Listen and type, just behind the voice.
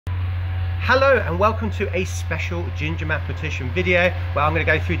Hello and welcome to a special Ginger Mathematician video where I'm going to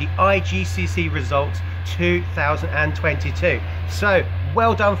go through the IGCSE results 2022. So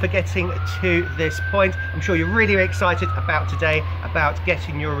well done for getting to this point. I'm sure you're really excited about today, about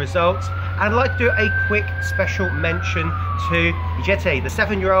getting your results. And I'd like to do a quick special mention to Jette, the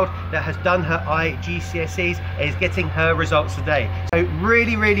 7-year-old that has done her IGCSEs, is getting her results today. So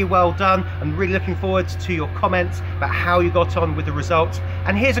really well done. I'm really looking forward to your comments about how you got on with the results.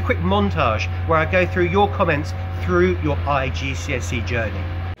 And here's a quick montage where I go through your comments through your IGCSE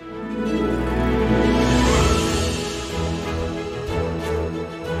journey.